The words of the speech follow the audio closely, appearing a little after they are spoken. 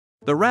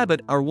The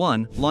Rabbit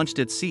R1, launched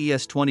at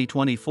CES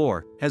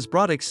 2024, has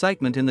brought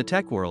excitement in the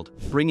tech world,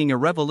 bringing a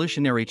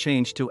revolutionary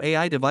change to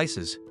AI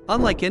devices.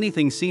 Unlike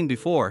anything seen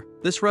before,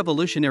 this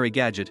revolutionary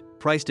gadget,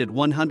 priced at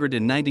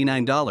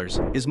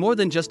 $199, is more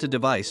than just a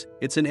device.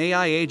 It's an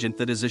AI agent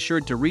that is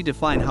assured to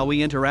redefine how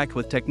we interact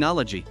with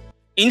technology.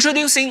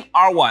 Introducing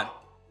R1,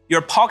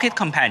 your pocket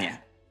companion.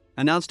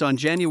 Announced on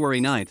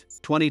January 9,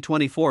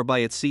 2024 by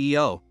its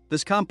CEO,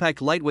 this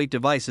compact lightweight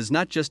device is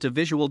not just a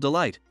visual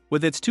delight.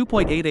 With its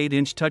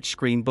 2.88-inch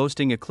touchscreen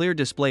boasting a clear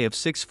display of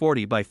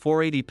 640 by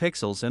 480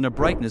 pixels and a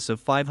brightness of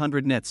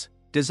 500 nits.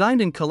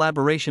 Designed in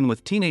collaboration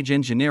with Teenage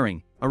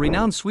Engineering, a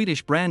renowned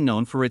Swedish brand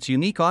known for its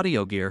unique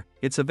audio gear,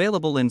 it's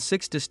available in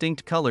 6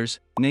 distinct colors: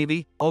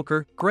 navy,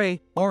 ochre,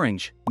 gray,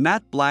 orange,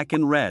 matte black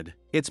and red.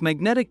 Its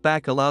magnetic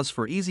back allows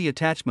for easy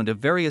attachment of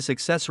various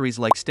accessories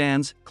like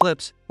stands,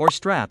 clips, or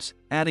straps,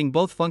 adding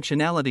both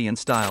functionality and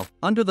style.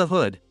 Under the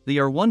hood, the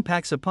R1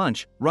 packs a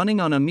punch,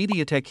 running on a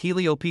MediaTek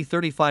Helio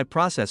P35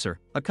 processor,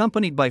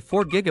 accompanied by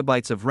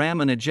 4GB of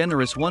RAM and a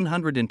generous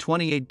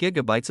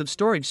 128GB of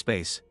storage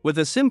space. With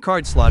a SIM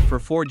card slot for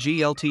 4G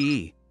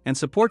LTE, and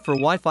support for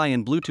Wi-Fi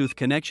and Bluetooth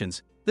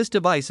connections, this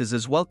device is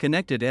as well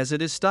connected as it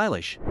is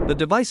stylish. The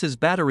device's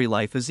battery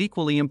life is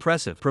equally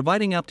impressive,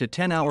 providing up to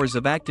 10 hours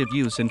of active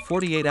use and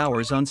 48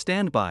 hours on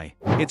standby.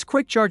 Its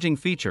quick charging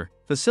feature,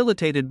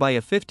 facilitated by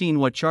a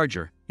 15-watt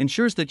charger,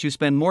 ensures that you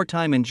spend more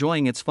time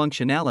enjoying its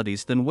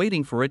functionalities than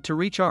waiting for it to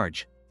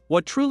recharge.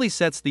 What truly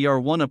sets the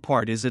R1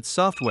 apart is its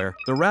software,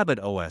 the Rabbit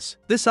OS.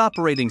 This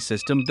operating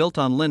system, built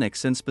on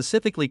Linux and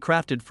specifically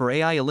crafted for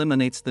AI,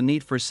 eliminates the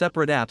need for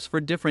separate apps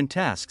for different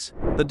tasks.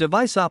 The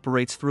device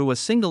operates through a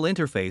single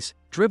interface,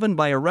 driven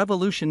by a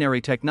revolutionary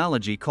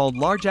technology called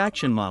Large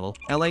Action Model,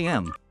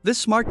 LAM. This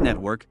smart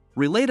network,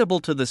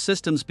 relatable to the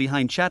systems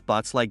behind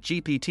chatbots like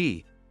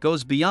GPT,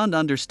 goes beyond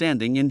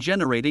understanding and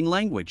generating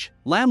language.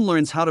 LAM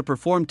learns how to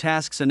perform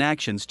tasks and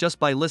actions just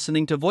by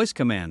listening to voice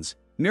commands.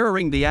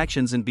 Mirroring the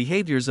actions and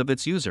behaviors of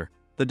its user,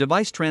 the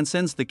device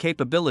transcends the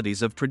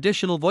capabilities of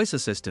traditional voice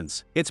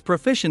assistants. Its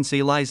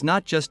proficiency lies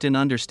not just in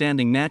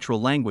understanding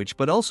natural language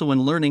but also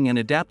in learning and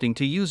adapting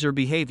to user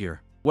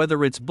behavior.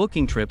 Whether it's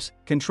booking trips,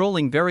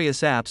 controlling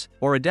various apps,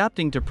 or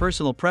adapting to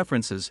personal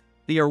preferences,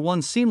 the R1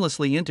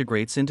 seamlessly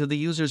integrates into the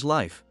user's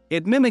life.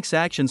 It mimics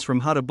actions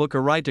from how to book a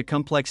ride to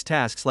complex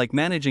tasks like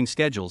managing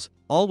schedules,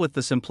 all with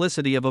the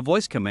simplicity of a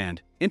voice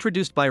command.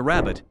 Introduced by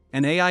Rabbit,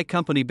 an AI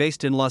company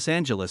based in Los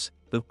Angeles,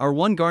 the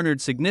R1 garnered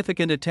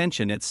significant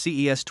attention at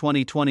CES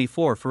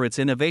 2024 for its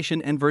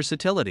innovation and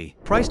versatility.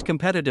 Priced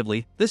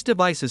competitively, this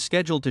device is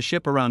scheduled to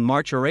ship around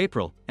March or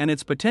April, and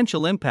its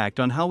potential impact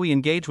on how we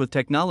engage with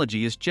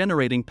technology is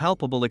generating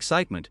palpable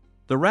excitement.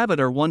 The Rabbit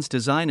R1's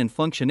design and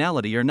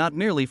functionality are not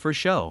merely for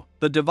show.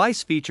 The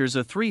device features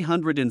a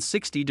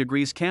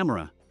 360-degree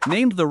camera,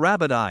 named the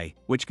Rabbit Eye,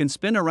 which can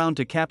spin around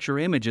to capture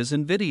images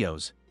and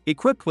videos.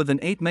 Equipped with an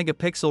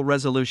 8-megapixel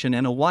resolution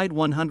and a wide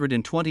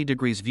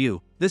 120-degree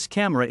view, this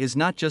camera is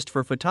not just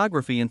for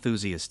photography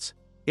enthusiasts.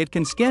 It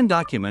can scan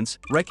documents,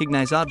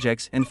 recognize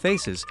objects and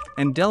faces,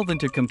 and delve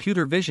into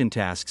computer vision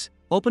tasks,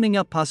 opening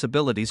up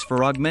possibilities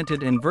for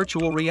augmented and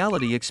virtual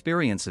reality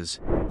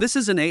experiences. This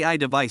is an AI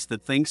device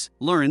that thinks,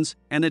 learns,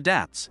 and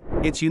adapts.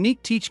 Its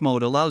unique teach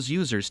mode allows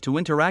users to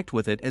interact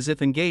with it as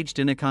if engaged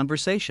in a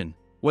conversation.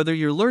 Whether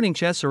you're learning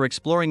chess or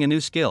exploring a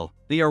new skill,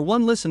 the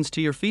R1 listens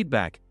to your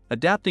feedback,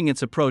 adapting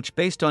its approach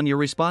based on your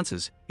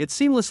responses. It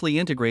seamlessly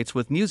integrates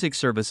with music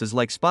services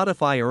like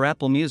Spotify or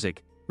Apple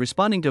Music,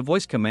 responding to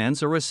voice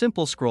commands or a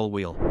simple scroll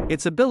wheel.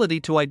 Its ability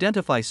to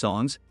identify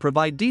songs,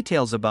 provide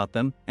details about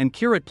them, and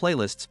curate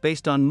playlists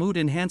based on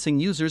mood-enhancing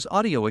users'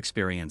 audio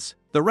experience.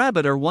 The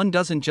Rabbit R1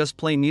 doesn't just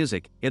play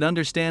music, it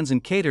understands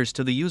and caters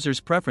to the user's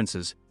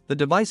preferences. The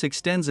device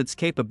extends its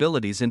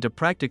capabilities into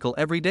practical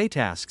everyday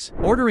tasks.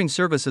 Ordering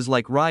services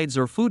like rides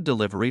or food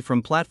delivery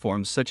from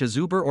platforms such as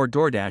Uber or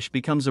DoorDash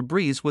becomes a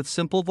breeze with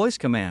simple voice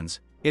commands.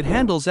 It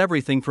handles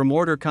everything from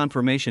order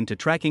confirmation to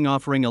tracking,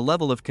 offering a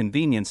level of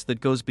convenience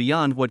that goes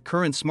beyond what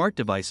current smart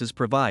devices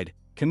provide.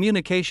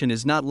 Communication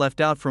is not left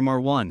out from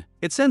R1.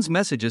 It sends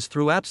messages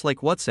through apps like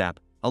WhatsApp,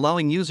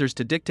 allowing users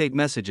to dictate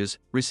messages,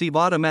 receive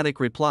automatic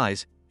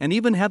replies, and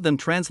even have them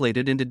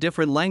translated into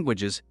different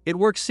languages. It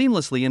works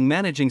seamlessly in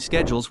managing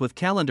schedules with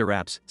calendar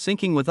apps,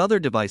 syncing with other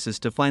devices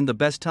to find the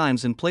best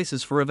times and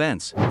places for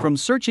events. From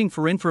searching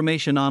for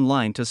information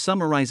online to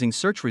summarizing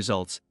search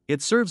results,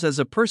 it serves as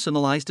a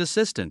personalized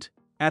assistant.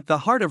 At the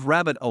heart of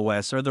Rabbit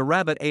OS are the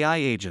Rabbit AI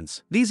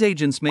agents. These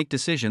agents make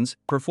decisions,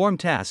 perform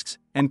tasks,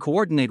 and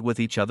coordinate with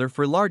each other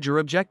for larger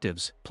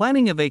objectives.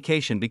 Planning a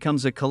vacation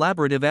becomes a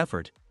collaborative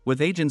effort,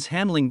 with agents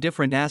handling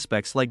different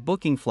aspects like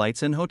booking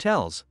flights and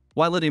hotels.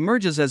 While it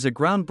emerges as a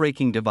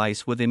groundbreaking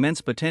device with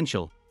immense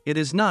potential, it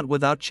is not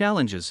without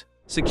challenges.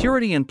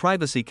 Security and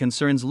privacy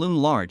concerns loom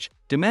large,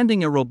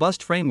 demanding a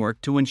robust framework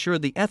to ensure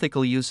the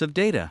ethical use of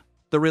data.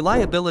 The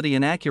reliability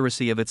and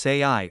accuracy of its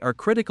AI are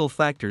critical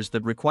factors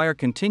that require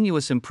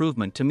continuous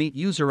improvement to meet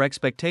user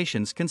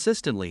expectations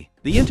consistently.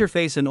 The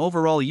interface and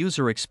overall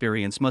user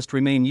experience must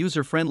remain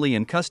user-friendly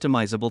and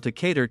customizable to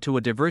cater to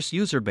a diverse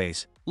user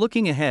base.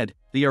 Looking ahead,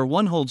 the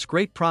R1 holds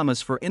great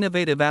promise for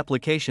innovative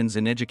applications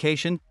in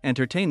education,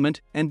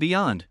 entertainment, and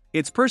beyond.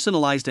 Its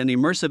personalized and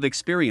immersive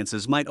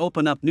experiences might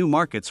open up new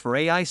markets for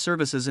AI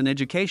services in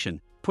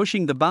education,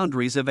 pushing the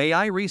boundaries of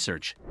AI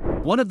research.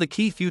 One of the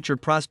key future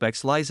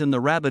prospects lies in the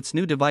Rabbit's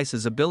new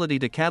device's ability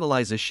to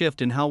catalyze a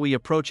shift in how we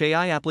approach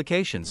AI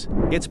applications.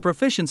 Its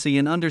proficiency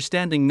in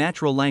understanding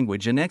natural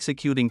language and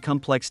executing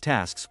complex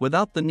tasks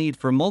without the need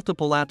for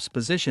multiple apps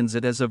positions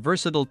it as a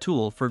versatile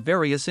tool for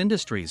various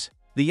industries.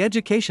 The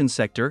education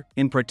sector,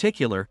 in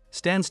particular,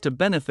 stands to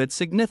benefit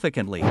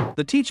significantly.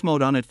 The Teach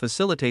mode on it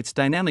facilitates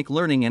dynamic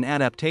learning and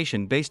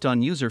adaptation based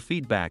on user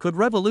feedback, could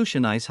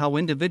revolutionize how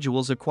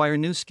individuals acquire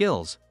new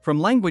skills.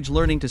 From language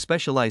learning to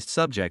specialized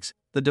subjects,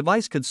 the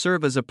device could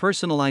serve as a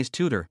personalized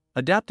tutor,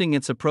 adapting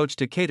its approach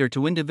to cater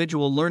to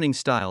individual learning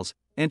styles.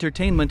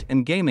 Entertainment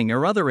and gaming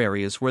are other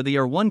areas where the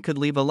R1 could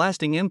leave a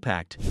lasting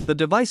impact. The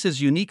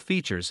device's unique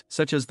features,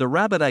 such as the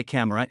Rabbit Eye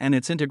camera and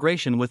its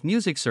integration with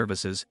music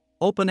services,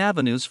 open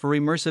avenues for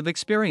immersive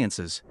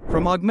experiences.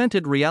 From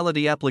augmented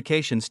reality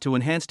applications to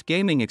enhanced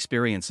gaming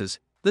experiences,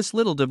 this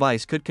little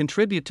device could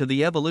contribute to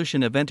the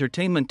evolution of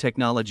entertainment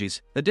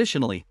technologies.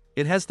 Additionally,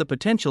 it has the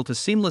potential to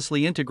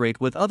seamlessly integrate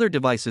with other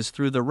devices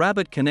through the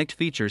Rabbit Connect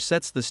feature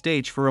sets the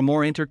stage for a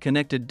more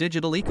interconnected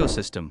digital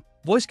ecosystem.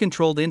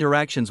 Voice-controlled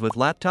interactions with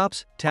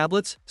laptops,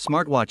 tablets,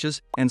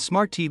 smartwatches, and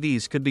smart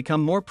TVs could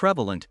become more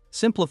prevalent,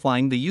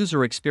 simplifying the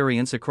user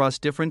experience across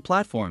different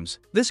platforms.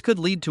 This could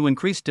lead to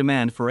increased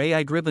demand for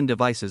AI-driven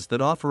devices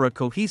that offer a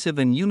cohesive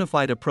and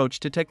unified approach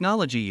to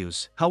technology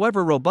use.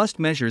 However, robust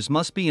measures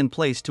must be in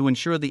place to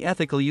ensure the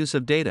ethical use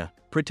of data,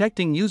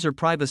 protecting user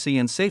privacy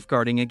and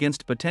safeguarding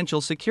against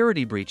potential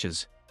security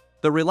breaches.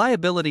 The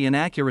reliability and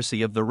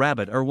accuracy of the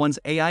Rabbit R1's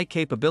AI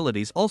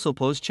capabilities also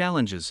pose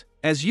challenges.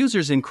 As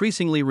users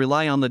increasingly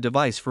rely on the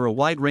device for a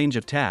wide range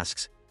of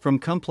tasks, from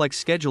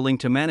complex scheduling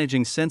to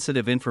managing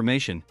sensitive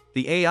information,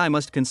 the AI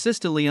must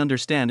consistently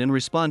understand and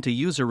respond to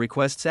user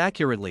requests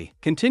accurately.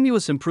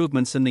 Continuous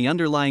improvements in the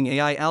underlying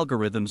AI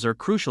algorithms are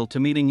crucial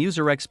to meeting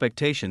user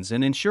expectations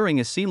and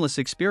ensuring a seamless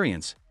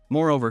experience.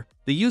 Moreover,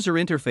 the user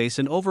interface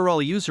and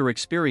overall user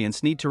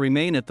experience need to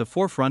remain at the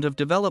forefront of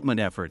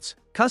development efforts.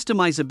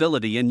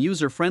 Customizability and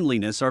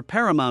user-friendliness are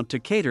paramount to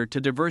cater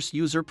to diverse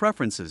user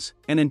preferences.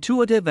 An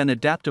intuitive and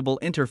adaptable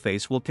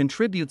interface will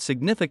contribute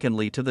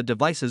significantly to the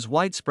device's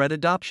widespread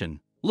adoption.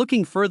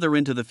 Looking further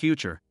into the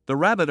future, the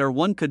Rabbit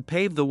R1 could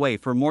pave the way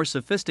for more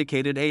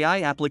sophisticated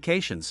AI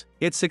applications.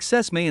 Its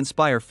success may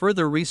inspire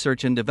further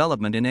research and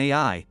development in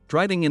AI,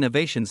 driving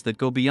innovations that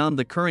go beyond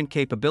the current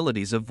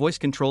capabilities of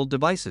voice-controlled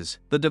devices.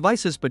 The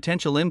device's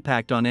potential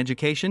impact on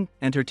education,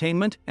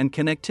 entertainment, and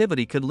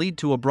connectivity could lead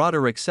to a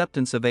broader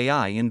acceptance of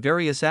AI in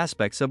various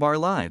aspects of our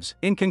lives.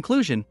 In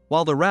conclusion,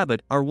 while the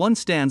Rabbit R1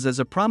 stands as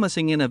a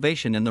promising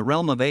innovation in the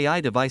realm of AI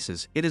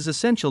devices, it is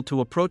essential to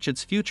approach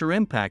its future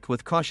impact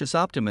with cautious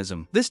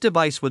optimism. This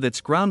device, with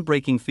its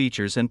groundbreaking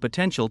features and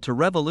potential to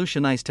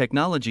revolutionize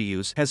technology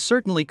use, has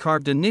certainly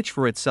carved a niche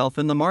for itself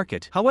in the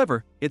market.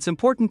 However, it's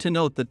important to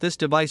note that this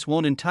device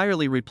won't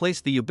entirely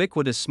replace the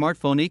ubiquitous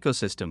smartphone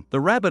ecosystem. The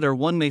Rabbit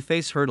R1 may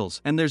face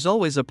hurdles, and there's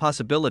always a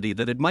possibility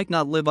that it might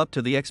not live up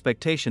to the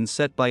expectations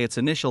set by its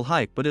initial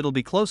hype, but it'll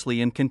be closely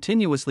and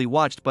continuously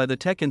watched by the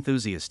tech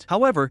enthusiast.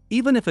 However,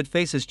 even if it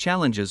faces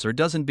challenges or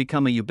doesn't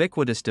become a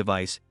ubiquitous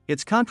device,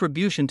 its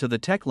contribution to the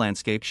tech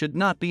landscape should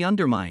not be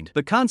undermined.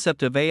 The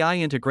concept of AI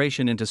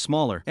integration into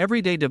smaller,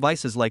 everyday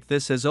devices like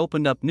this has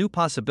opened up new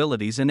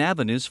possibilities and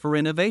avenues for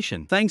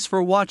innovation. Thanks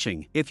for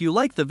watching. If you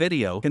like the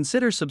video,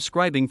 consider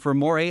subscribing for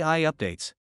more AI updates.